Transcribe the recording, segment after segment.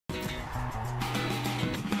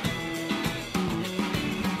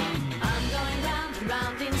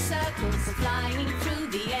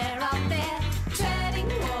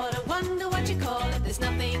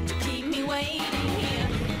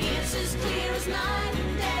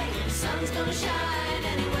sun's gonna shine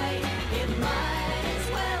anyway. It might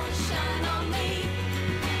as well shine on me.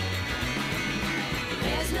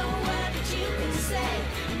 There's no word that you can say.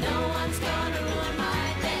 No one's gonna ruin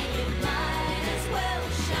my day. It might as well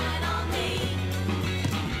shine on me.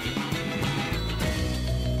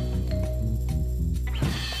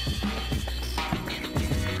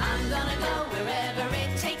 I'm gonna go wherever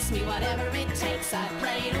it takes me, whatever it takes. I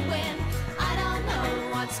play to win. I don't know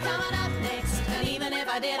what's coming up next, and even if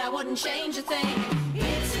I did, I wouldn't change a thing.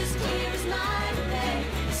 It's as clear as night and day.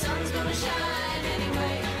 The sun's gonna shine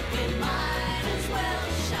anyway. It might as well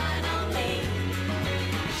shine on me.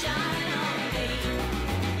 Shine on me.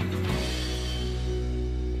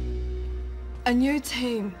 A new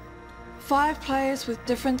team. 5 players with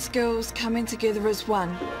different skills coming together as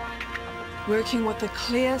one. Working with a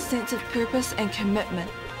clear sense of purpose and commitment.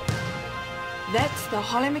 That's the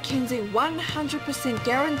Holly Mackenzie 100%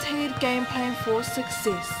 guaranteed game plan for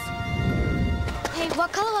success. Hey,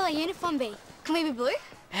 what colour will our uniform be? Can we be blue?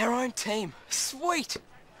 Our own team. Sweet.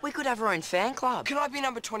 We could have our own fan club. Can I be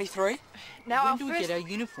number 23? Now When do we get our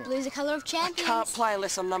uniform? Blue's the colour of I champions. can't play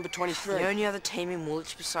unless I'm number 23. The only other team in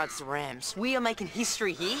Woolwich besides the Rams. We are making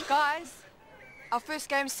history here. Guys, our first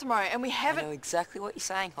game's tomorrow and we I haven't... know exactly what you're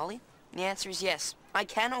saying, Holly. The answer is yes. I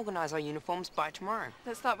can organise our uniforms by tomorrow.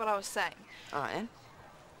 That's not what I was saying. All right, then.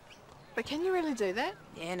 But can you really do that?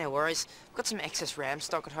 Yeah, no worries. I've got some excess Ram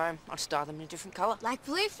stock at home. I'll dye them in a different colour. Like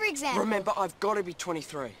blue, for example. Remember, I've got to be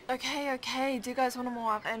 23. Okay. Do you guys want to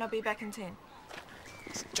warm up and I'll be back in 10.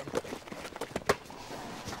 Jump.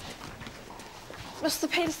 Mr.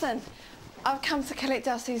 Peterson, I've come to collect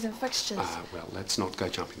our season fixtures. Well, let's not go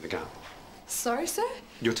jumping the gun. Sorry, sir?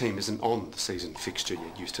 Your team isn't on the season fixture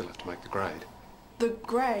yet. You still have to make the grade. The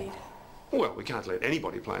grade? Well, we can't let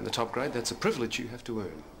anybody play in the top grade. That's a privilege you have to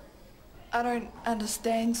earn. I don't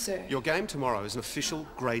understand, sir. Your game tomorrow is an official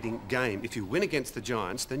grading game. If you win against the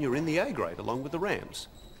Giants, then you're in the A grade along with the Rams.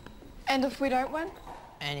 And if we don't win?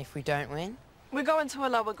 And if we don't win? We go into a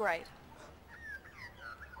lower grade.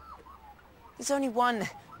 There's only one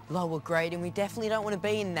lower grade and we definitely don't want to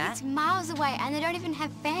be in that. It's miles away and they don't even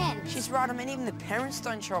have fans. She's right. I mean, even the parents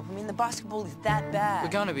don't show up. I mean, the basketball is that bad.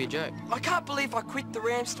 We're going to be a joke. I can't believe I quit the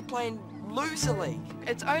Rams to play in loser league.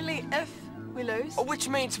 It's only if we lose. Which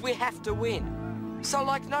means we have to win. So,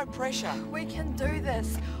 like, no pressure. We can do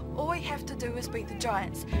this. All we have to do is beat the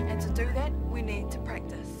Giants. And to do that, we need to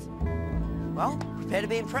practice. Well, prepare to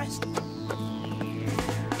be impressed. He's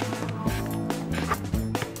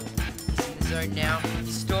in the zone now.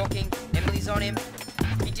 He's stalking. Emily's on him.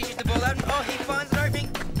 He dishes the ball out. Oh, he finds an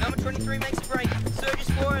opening. Number 23 makes a break. Surges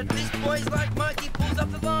forward. This boy's like Mikey. Pulls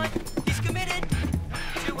up the line. He's committed.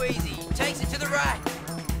 Too easy. Takes it to the right.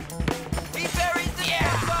 He buries the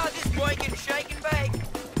bar. This boy can shake and bake.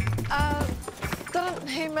 Didn't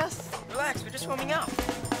he miss? Relax, we're just warming up.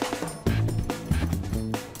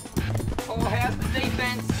 Oh, how's the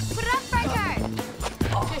defense? Put it up, Franco!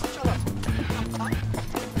 Just chill it.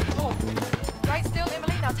 Right still,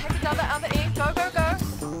 Emily. Now take it down the other end. Go, go, go.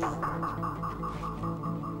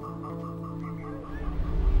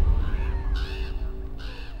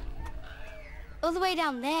 All the way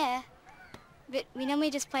down there. But we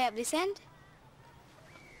normally just play up this end.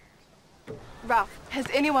 Ralph, has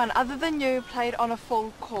anyone other than you played on a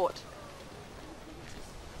full court?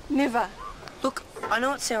 Never. Look, I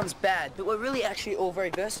know it sounds bad, but we're really actually all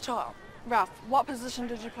very versatile. Ralph, what position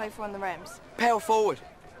did you play for in the Rams? Power forward.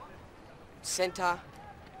 Centre.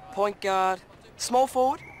 Point guard. Small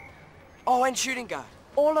forward. Oh, and shooting guard.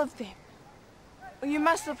 All of them. Well, you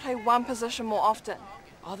must have played one position more often.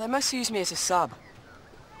 Oh, they mostly use me as a sub.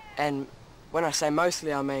 And when I say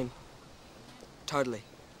mostly, I mean totally.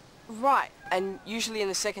 Right. And usually in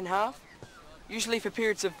the second half, usually for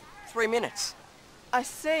periods of 3 minutes. I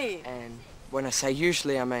see. And when I say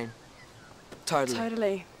usually, I mean totally.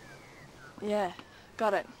 Totally. Yeah,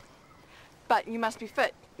 got it. But you must be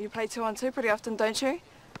fit. You play 2-on-2 pretty often, don't you?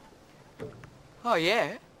 Oh,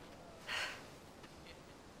 yeah.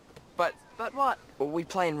 But what? Well, we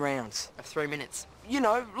play in rounds of 3 minutes. You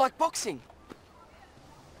know, like boxing.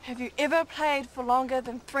 Have you ever played for longer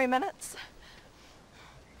than 3 minutes?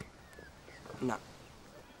 No.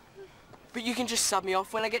 But you can just sub me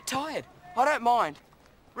off when I get tired. I don't mind.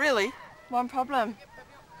 Really? One problem.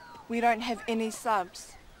 We don't have any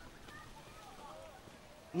subs.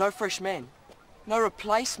 No fresh men. No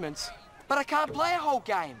replacements. But I can't play a whole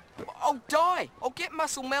game. I'll die. I'll get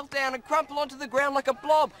muscle meltdown and crumple onto the ground like a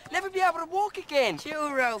blob. Never be able to walk again.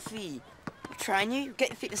 Chill, Ralphie. I'll train you. Get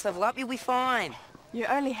your fitness level up. You'll be fine. You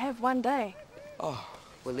only have one day. Oh,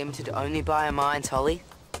 we're limited only by our minds, Holly.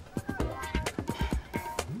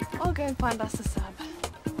 I'll go and find us a sub.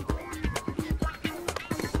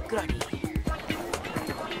 Good idea.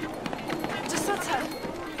 Just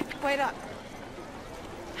wait up.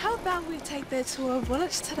 How about we take their tour of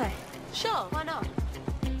Woolwich today? Sure, why not?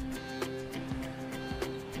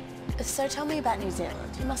 So tell me about New Zealand.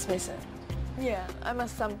 You must miss it. Yeah, I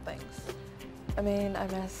miss some things. I mean, I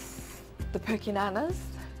miss the Perky Nanas,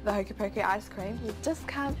 the Hokey Pokey ice cream. You just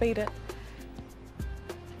can't beat it.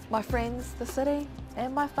 My friends, the city,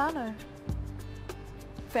 and my whānau.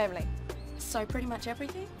 Family. So pretty much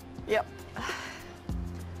everything? Yep.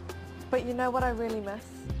 But you know what I really miss?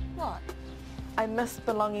 What? I miss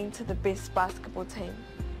belonging to the best basketball team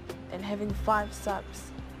and having 5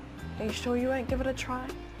 subs. Are you sure you won't give it a try?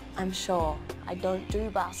 I'm sure. I don't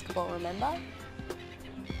do basketball, remember?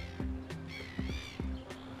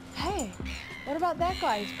 Hey, what about that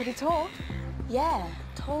guy? He's pretty tall. Yeah,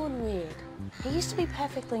 tall and weird. He used to be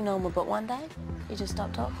perfectly normal, but one day, he just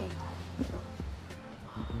stopped talking.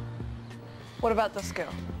 What about this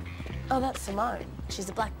girl? Oh, that's Simone. She's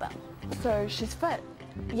a black belt. So she's fit.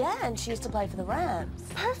 Yeah, and she used to play for the Rams.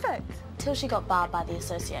 Perfect. Till she got barred by the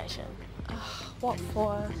association. What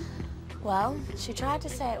for? Well, she tried to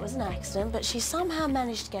say it was an accident, but she somehow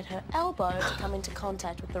managed to get her elbow to come into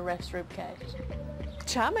contact with the ref's ribcage.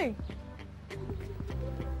 Charming.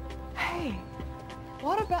 Hey,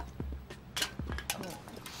 what about... Oh,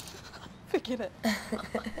 forget it.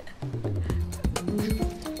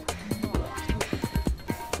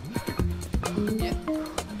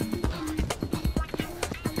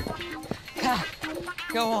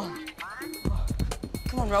 Go on.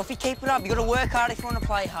 Come on, Ralphie, keep it up. You gotta work hard if you want to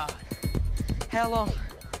play hard. How long?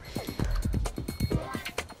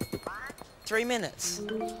 3 minutes.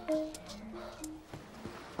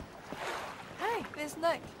 Hey, there's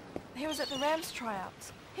Nick. He was at the Rams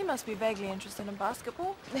tryouts. He must be vaguely interested in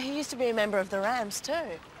basketball. He used to be a member of the Rams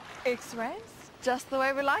too. Ex-Rams, just the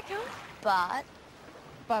way we like him. But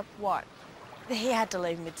But what? he had to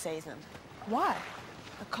leave mid-season. Why?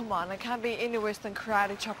 Oh, come on, it can't be any worse than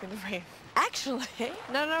karate chopping the ref. Actually,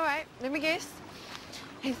 No, wait, let me guess.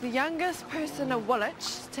 He's the youngest person in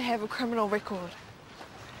Woolwich to have a criminal record.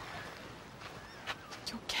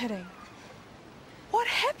 You're kidding. What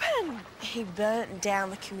happened? he burnt down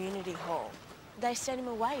the community hall. They sent him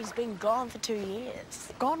away. He's been gone for 2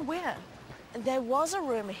 years. Gone where? There was a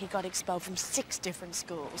rumour he got expelled from 6 different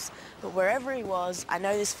schools. But wherever he was, I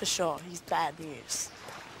know this for sure, he's bad news.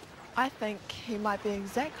 I think he might be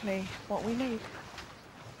exactly what we need.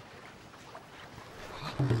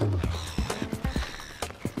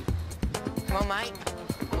 Come on, mate.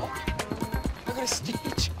 I've got a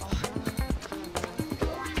stitch.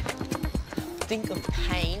 Think of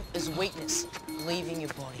pain as weakness leaving your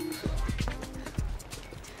body.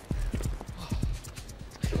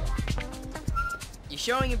 You're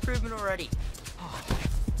showing improvement already.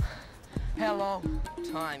 How long?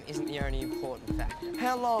 Time isn't the only important factor.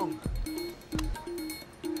 How long?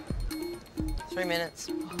 3 minutes.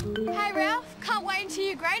 Hey, Ralph. Can't wait until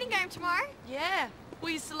your grading game tomorrow. Yeah,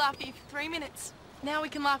 we used to laugh at you for 3 minutes. Now we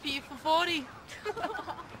can laugh at you for 40.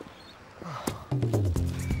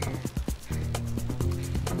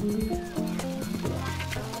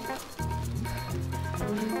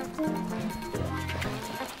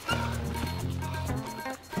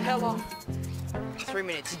 How long? 3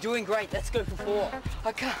 minutes. You're doing great. Let's go for 4.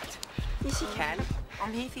 I can't. Yes, you can.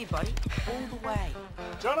 I'm here for you, buddy. All the way.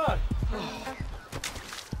 Jono!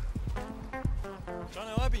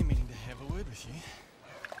 Jono, I've been meaning to have a word with you.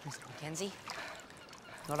 Mr. Mackenzie,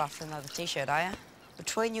 not after another T-shirt, are you?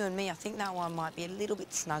 Between you and me, I think that one might be a little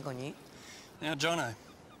bit snug on you. Now, Jono,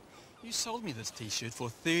 you sold me this T-shirt for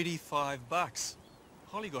 35 bucks.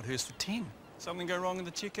 Holly got hers for 10. Something go wrong in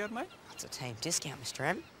the checkout, mate? That's a team discount, Mr.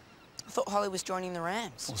 M. I thought Holly was joining the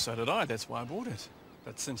Rams. Well, so did I. That's why I bought it.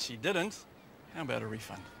 But since she didn't, how about a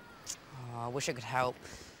refund? Oh, I wish I could help.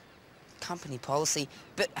 Company policy.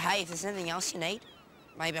 But hey, if there's anything else you need,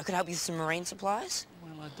 maybe I could help you with some marine supplies.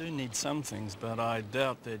 Well, I do need some things, but I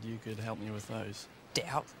doubt that you could help me with those.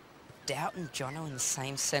 Doubt? Doubt and Jono in the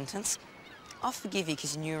same sentence? I'll forgive you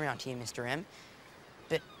because you're new around here, Mr. M.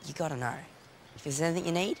 But you gotta know, if there's anything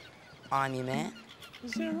you need, I'm your man.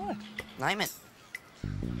 Is that right? Name it.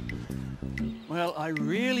 Well, I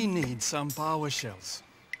really need some power shells.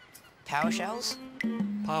 Power shells?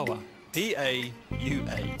 Power.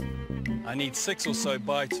 P-A-U-A. I need 6 or so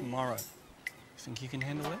by tomorrow. Think you can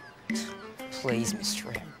handle that? Please,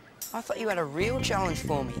 Mr. M. I thought you had a real challenge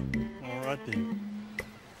for me. All right, then.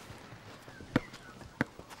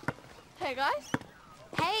 Hey, guys.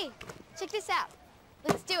 Hey, check this out.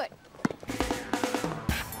 Let's do it.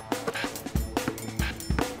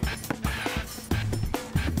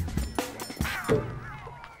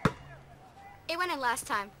 It went sign in last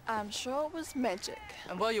time? I'm sure it was magic.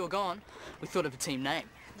 And while you were gone, we thought of a team name.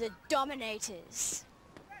 The Dominators.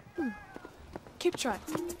 Keep trying.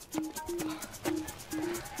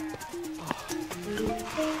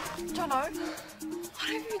 Jono, what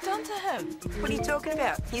have you done to him? What are you talking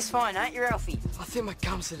about? He's fine, aren't you, Alfie? I think my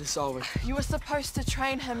gums said it's over. You were supposed to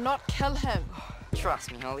train him, not kill him.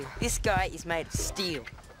 Trust me, Holly. This guy is made of steel.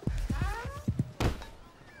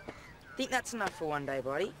 Think that's enough for one day,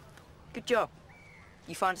 buddy? Good job.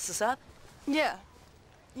 You find us a sub? Yeah.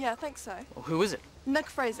 Yeah, I think so. Well, who is it? Nick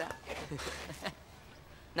Fraser.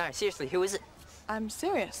 No, seriously, who is it? I'm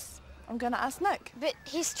serious. I'm gonna ask Nick. But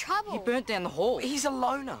he's trouble. He burnt down the hall. He's a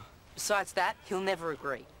loner. Besides that, he'll never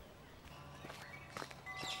agree.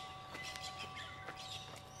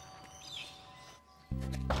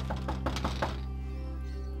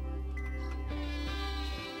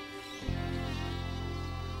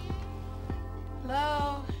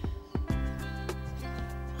 Hello?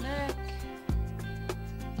 Nick?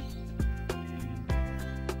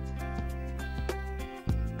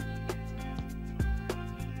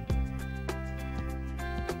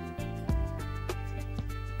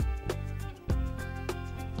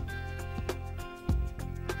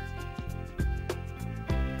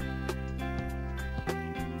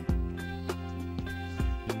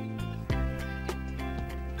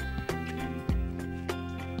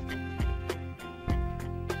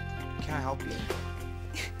 Can I help you?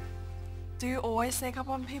 Do you always sneak up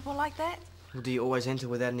on people like that? Well, do you always enter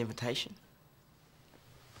without an invitation?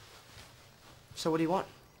 So what do you want?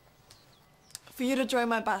 For you to join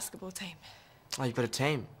my basketball team. Oh, you've got a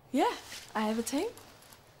team. Yeah, I have a team.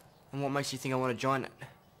 And what makes you think I want to join it?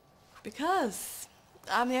 Because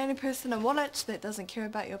I'm the only person in Woolwich that doesn't care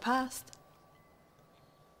about your past.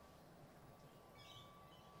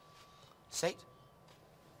 Seat?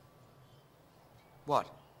 What?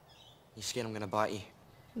 You scared I'm gonna bite you?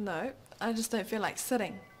 No, I just don't feel like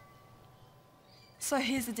sitting. So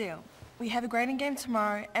here's the deal. We have a grading game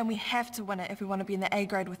tomorrow and we have to win it if we want to be in the A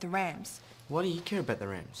grade with the Rams. Why do you care about the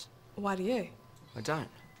Rams? Why do you? I don't.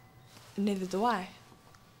 Neither do I.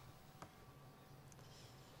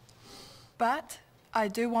 But I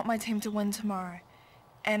do want my team to win tomorrow.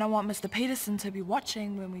 And I want Mr. Peterson to be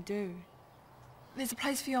watching when we do. There's a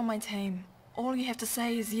place for you on my team. All you have to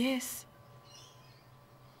say is yes.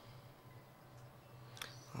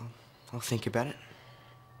 I'll think about it.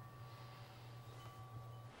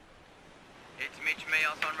 It's Mitch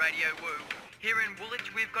Meos on Radio Woo. Here in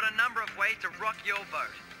Woolwich, we've got a number of ways to rock your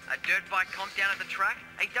boat. A dirt bike comp down at the track,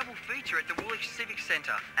 a double feature at the Woolwich Civic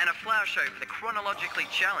Centre, and a flower show for the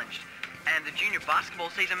chronologically challenged. And the junior basketball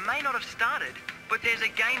season may not have started, but there's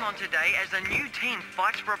a game on today as a new team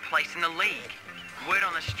fights for a place in the league. Word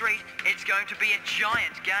on the street, it's going to be a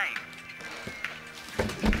giant game.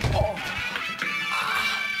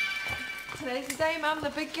 Today's the day, Mum, the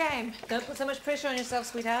big game. Don't put so much pressure on yourself,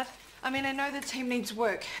 sweetheart. I mean, I know the team needs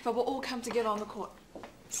work, but we'll all come together on the court.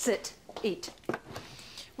 Sit, eat.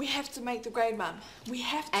 We have to make the grade, Mum. We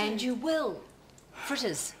have to. And you will.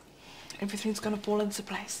 Fritters. Everything's gonna fall into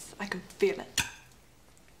place. I can feel it.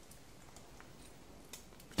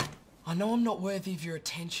 I know I'm not worthy of your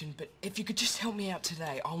attention, but if you could just help me out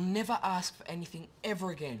today, I'll never ask for anything ever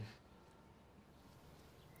again.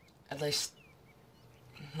 At least,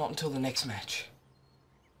 not until the next match.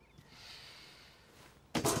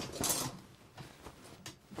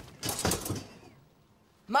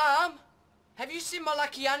 Mom, have you seen my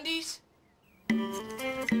lucky undies? I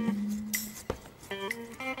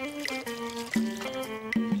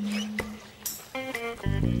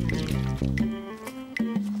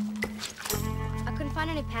couldn't find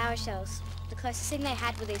any power shells. The closest thing they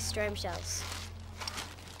had were these Strom shells.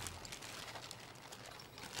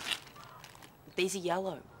 These are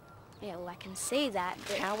yellow. Yeah, well, I can see that,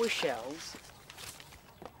 but... Power shells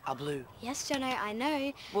are blue. Yes, Jono, I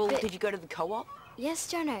know. Well, but... did you go to the co-op?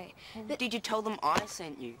 Yes, Jono. But did you tell them I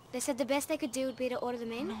sent you? they said the best they could do would be to order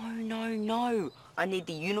them in? No. I need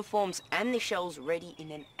the uniforms and the shells ready in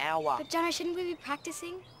an hour. But Jono, shouldn't we be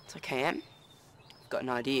practicing? It's okay, Em. I've got an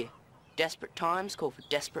idea. Desperate times call for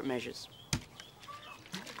desperate measures.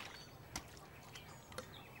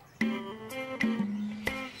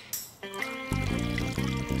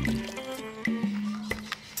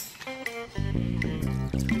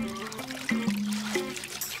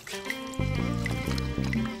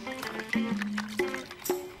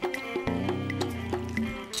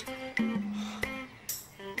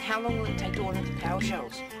 How long will it take to order the power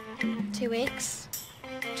shells? 2 weeks.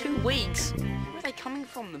 2 weeks? Where are they coming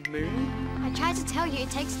from, the moon? I tried to tell you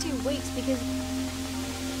it takes 2 weeks because...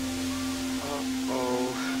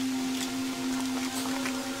 Uh-oh.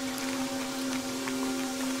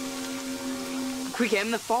 Quick,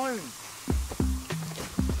 Em, the phone.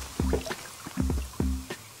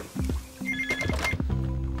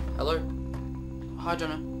 Hello? Hi,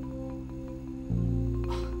 Jono.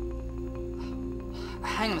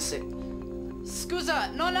 Hang on a sec.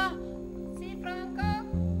 Scusa, nonna? Si, Franco?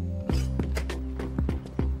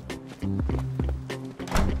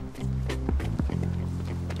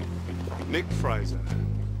 Nick Fraser.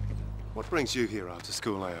 What brings you here after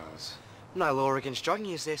school hours? No law against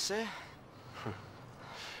jogging, is there, sir?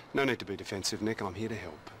 No need to be defensive, Nick. I'm here to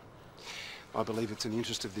help. I believe it's in the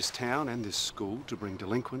interest of this town and this school to bring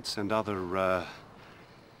delinquents and other,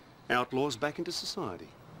 outlaws back into society.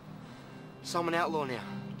 So I'm an outlaw now?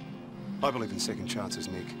 I believe in second chances,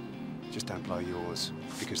 Nick. Just don't blow yours,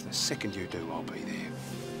 because the second you do, I'll be there.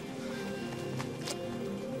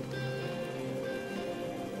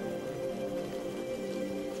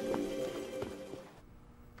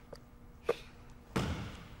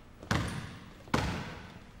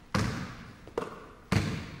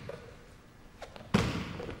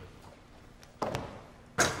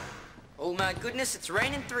 Oh my goodness, it's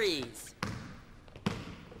raining threes.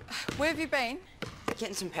 Where have you been?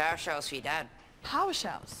 Getting some power showers for your dad. Power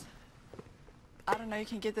shells. I don't know, you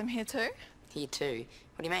can get them here too? Here too?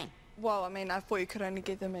 What do you mean? Well, I mean, I thought you could only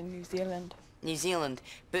get them in New Zealand. New Zealand?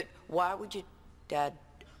 But why would your dad...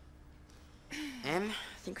 Em,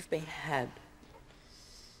 I think we've been had.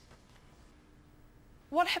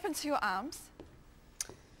 What happened to your arms?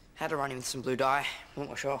 Had a run-in with some blue dye. Won't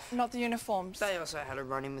wash off. Not the uniforms. They also had a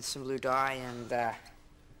run-in with some blue dye and,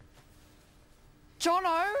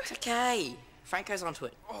 Jono! It's okay. Franco's onto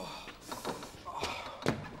it.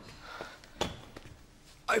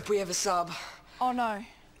 Hope we have a sub. Oh no.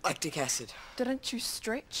 Lactic acid. Didn't you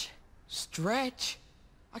stretch? Stretch?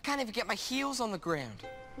 I can't even get my heels on the ground.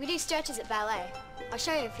 We do stretches at ballet. I'll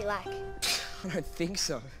show you if you like. I don't think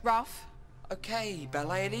so. Ralph? Okay,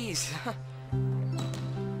 ballet it is.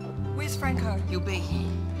 Where's Franco? He'll be here.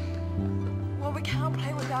 Well, we can't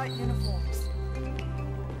play without uniforms.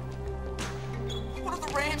 What are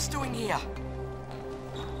the Rams doing here?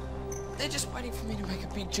 They're just waiting for me to make a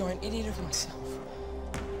big giant idiot of myself.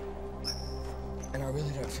 And I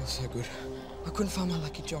really don't feel so good. I couldn't find my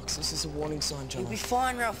lucky jocks. This is a warning sign, John. You'll be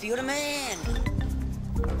fine, Ralph. You're the man.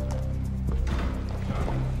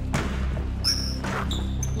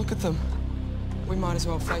 Look at them. We might as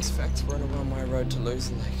well face facts. We're on a one-way road to lose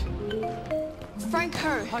the leg.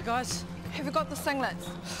 Franco! Hi, guys. Have you got the singlets?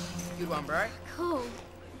 Good one, bro. Cool.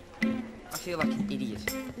 I feel like an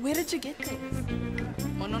idiot. Where did you get these?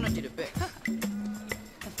 My nonna did it back.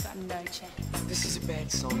 I've got no chance. This is a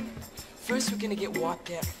bad sign. First we're gonna get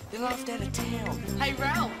wiped out, then laughed out of town. Hey,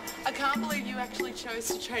 Ralph, I can't believe you actually chose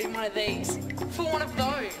to trade in one of these for one of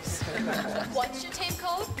those. What's your team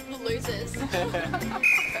called? The Losers.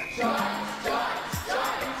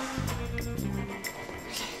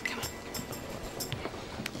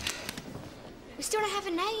 We still don't have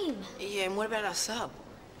a name. Yeah, and what about our sub?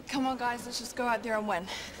 Come on, guys, let's just go out there and win.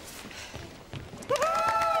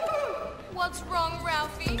 What's wrong,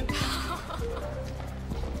 Ralphie?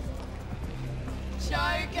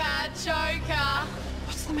 Joker, Joker.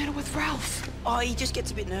 What's the matter with Ralph? Oh, he just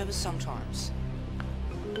gets a bit nervous sometimes.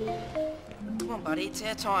 Come on, buddy, it's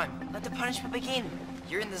our time. Let the punishment begin.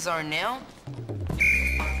 You're in the zone now.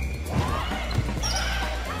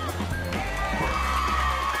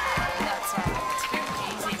 That's too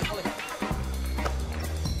easy.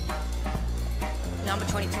 Number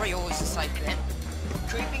 23, always a safe bet.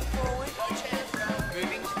 Creeping forward.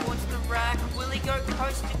 Moving towards the rack. Will he go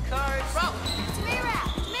coast to coast? Roll. It's me,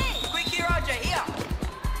 Ralph. It's me. Quick here, RJ. Here.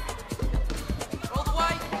 All the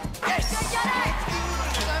way. Yes. Go, Jono.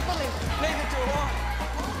 Don't believe it. Neither do I.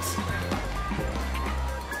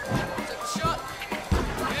 Take a shot.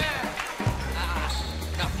 Yeah.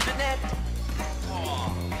 Nothing to net.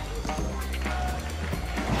 Oh.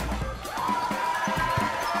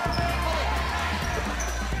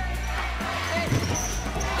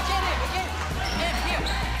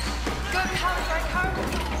 Go, Franco.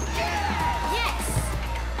 Yes.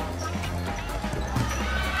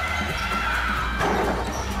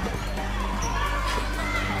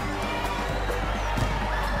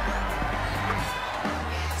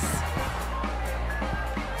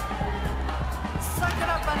 Suck it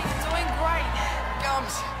up, buddy. You're doing great.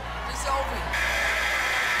 Gums, dissolving.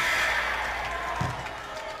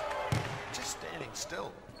 Just standing still.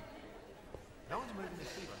 No one's moving their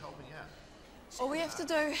feet or helping out. All we have to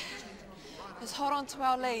do is hold on to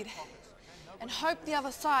our lead and hope the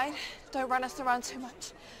other side don't run us around too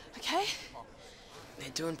much. Okay?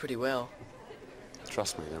 They're doing pretty well.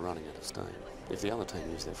 Trust me, they're running out of steam. If the other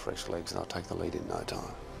team use their fresh legs, they'll take the lead in no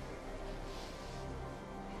time.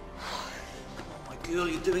 girl,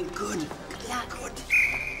 you're doing good. Good luck. Good.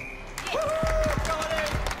 Go on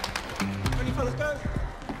in. Ready, fellas, go.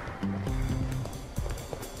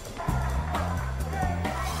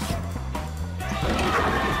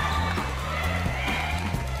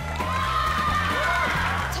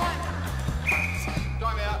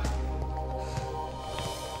 Time out.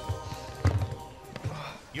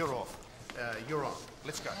 You're off. You're on.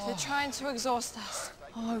 Let's go. They're trying to exhaust us.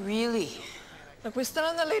 Oh, really? Look, we're still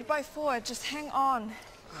in the lead by 4. Just hang on.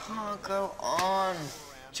 Oh, go on.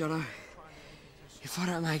 Jono, if I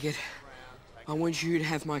don't make it, I want you to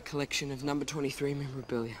have my collection of number 23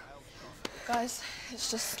 memorabilia. Guys, let's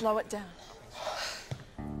just slow it down.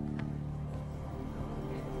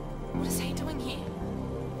 What is he doing here?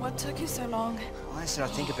 What took you so long? I said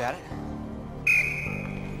I'd think about it.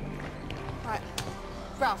 Right.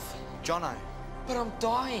 Ralph. Jono. But I'm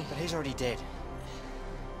dying. But he's already dead.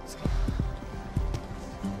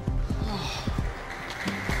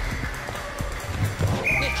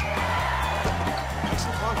 Nick! Take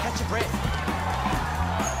some time, catch your breath.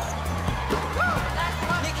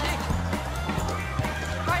 Nick!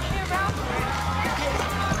 Right here, Ralph.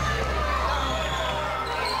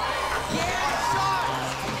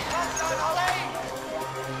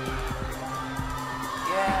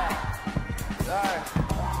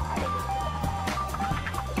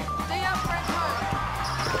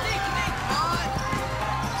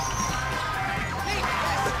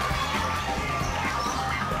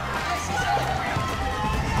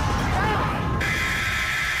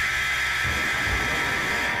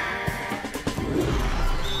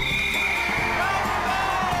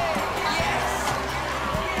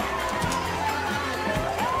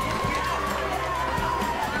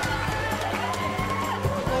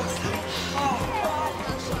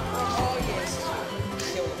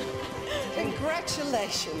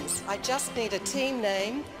 Congratulations. I just need a team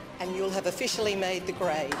name and you'll have officially made the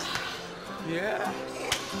grade. Yeah.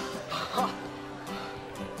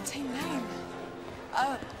 Team name.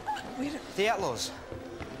 The Outlaws.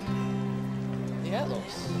 The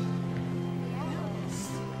Outlaws?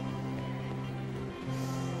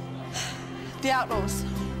 The Outlaws.